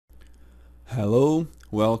Hello,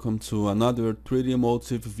 welcome to another 3D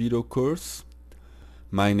Motive video course.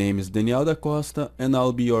 My name is Daniel da Costa and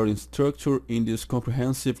I'll be your instructor in this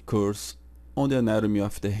comprehensive course on the anatomy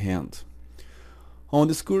of the hand. On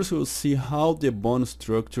this course we'll see how the bone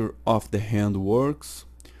structure of the hand works,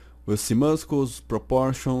 we'll see muscles,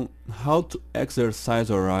 proportion, how to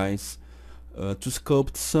exercise our eyes, to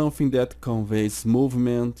sculpt something that conveys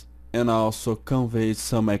movement and also conveys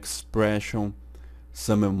some expression,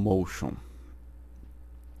 some emotion.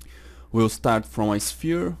 We'll start from a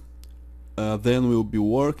sphere, then we'll be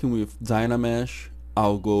working with DynaMesh.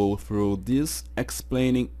 I'll go through this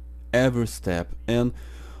explaining every step, and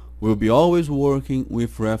we'll be always working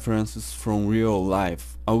with references from real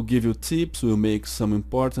life. I'll give you tips, we'll make some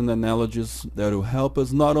important analogies that will help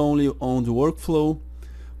us not only on the workflow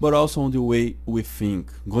but also on the way we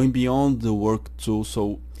think, going beyond the work tool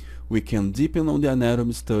so we can deepen on the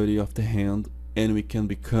anatomy study of the hand and we can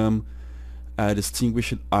become a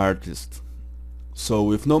distinguished artist. So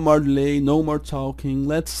with no more delay, no more talking,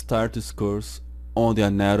 let's start this course on the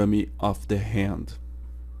anatomy of the hand.